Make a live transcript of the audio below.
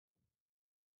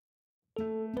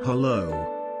Hello.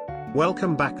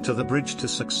 Welcome back to the Bridge to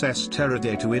Success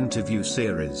Teradata interview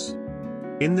series.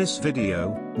 In this video,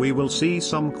 we will see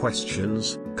some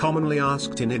questions, commonly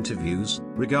asked in interviews,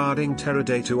 regarding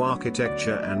Teradata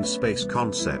architecture and space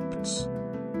concepts.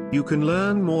 You can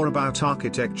learn more about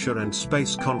architecture and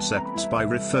space concepts by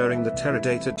referring the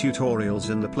Teradata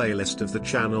tutorials in the playlist of the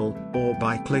channel, or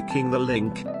by clicking the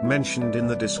link mentioned in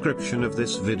the description of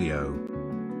this video.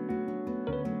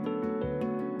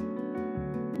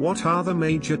 What are the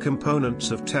major components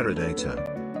of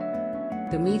Teradata?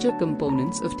 The major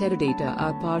components of Teradata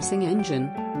are parsing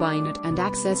engine, binet and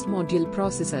access module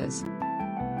processors.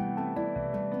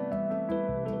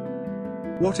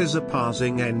 What is a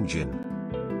parsing engine?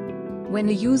 When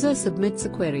a user submits a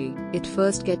query, it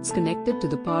first gets connected to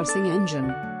the parsing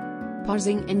engine.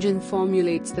 Parsing engine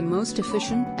formulates the most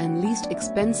efficient and least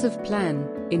expensive plan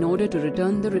in order to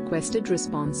return the requested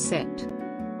response set.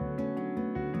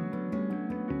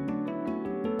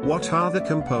 What are the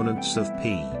components of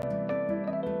P?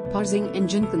 Parsing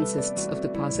engine consists of the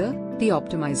parser, the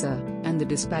optimizer, and the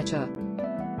dispatcher.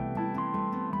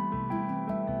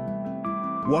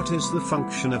 What is the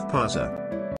function of parser?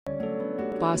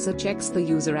 Parser checks the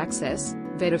user access,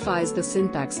 verifies the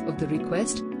syntax of the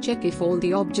request, check if all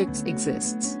the objects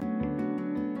exists.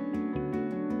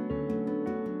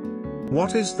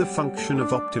 What is the function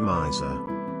of optimizer?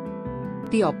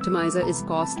 The optimizer is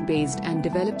cost-based and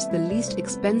develops the least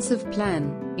expensive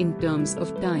plan, in terms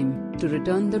of time, to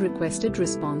return the requested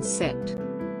response set.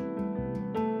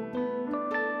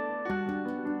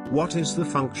 What is the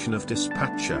function of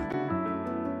dispatcher?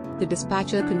 The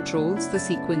dispatcher controls the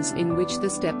sequence in which the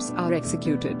steps are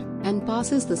executed, and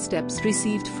passes the steps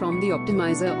received from the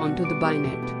optimizer onto the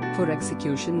binet, for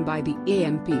execution by the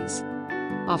AMPs.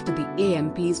 After the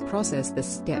AMPs process the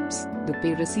steps, the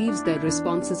PA receives their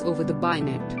responses over the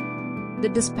binet. The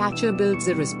dispatcher builds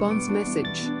a response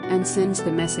message, and sends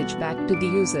the message back to the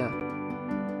user.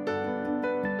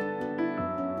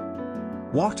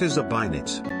 What is a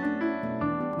binet?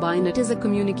 Binet is a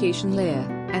communication layer,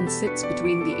 and sits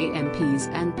between the AMPs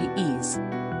and PEs.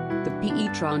 The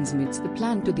PE transmits the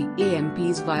plan to the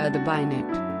AMPs via the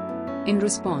binet. In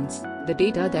response, the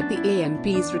data that the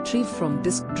AMPs retrieve from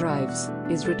disk drives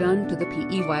is returned to the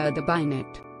PE via the binet.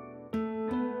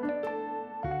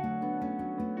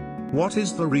 What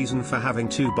is the reason for having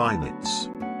two binets?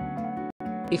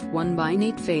 If one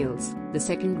binet fails, the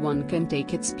second one can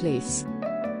take its place.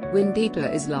 When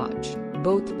data is large,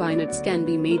 both binets can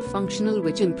be made functional,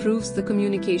 which improves the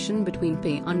communication between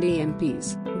PA and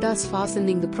AMPs, thus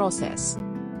fastening the process.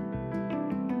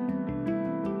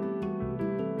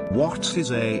 What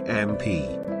is AMP?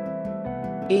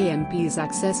 AMP is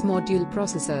access module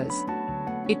processors.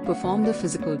 It performs the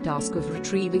physical task of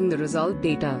retrieving the result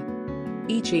data.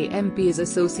 Each AMP is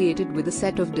associated with a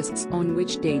set of disks on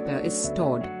which data is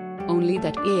stored. Only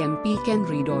that AMP can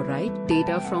read or write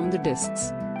data from the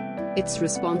disks. It's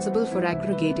responsible for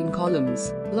aggregating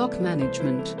columns, block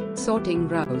management, sorting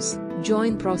rows,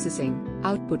 join processing,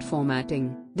 output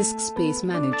formatting, disk space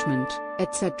management,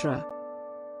 etc.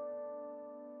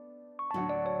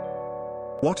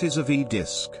 What is a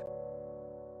VDisk?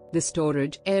 The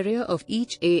storage area of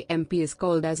each AMP is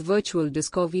called as virtual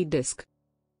disk or VDisk.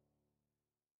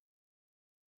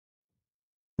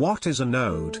 What is a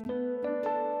node?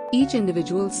 Each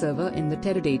individual server in the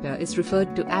Teradata is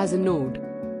referred to as a node.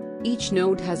 Each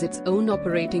node has its own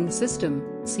operating system,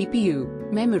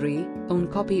 CPU, memory, own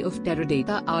copy of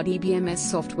Teradata RDBMS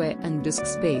software and disk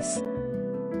space.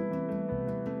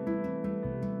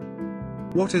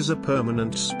 What is a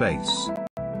permanent space?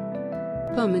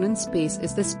 Permanent space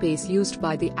is the space used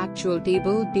by the actual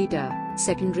table data,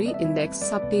 secondary index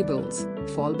subtables,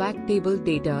 fallback table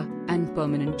data, and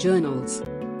permanent journals.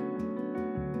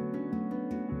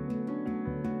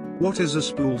 What is a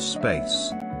spool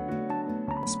space?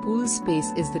 Spool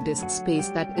space is the disk space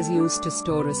that is used to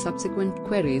store a subsequent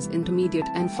query's intermediate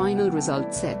and final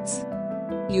result sets.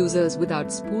 Users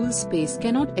without spool space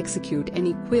cannot execute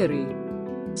any query.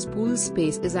 Spool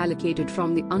space is allocated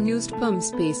from the unused perm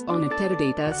space on a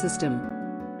Teradata system.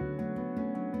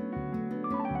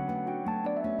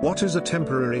 What is a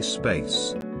temporary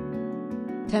space?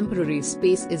 Temporary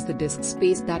space is the disk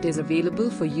space that is available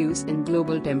for use in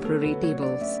global temporary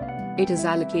tables. It is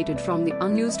allocated from the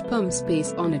unused perm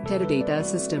space on a Teradata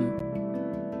system.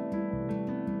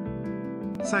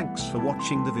 Thanks for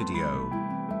watching the video.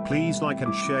 Please like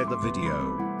and share the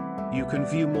video. You can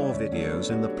view more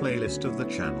videos in the playlist of the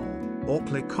channel, or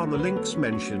click on the links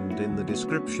mentioned in the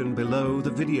description below the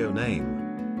video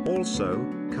name. Also,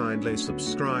 kindly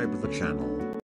subscribe the channel.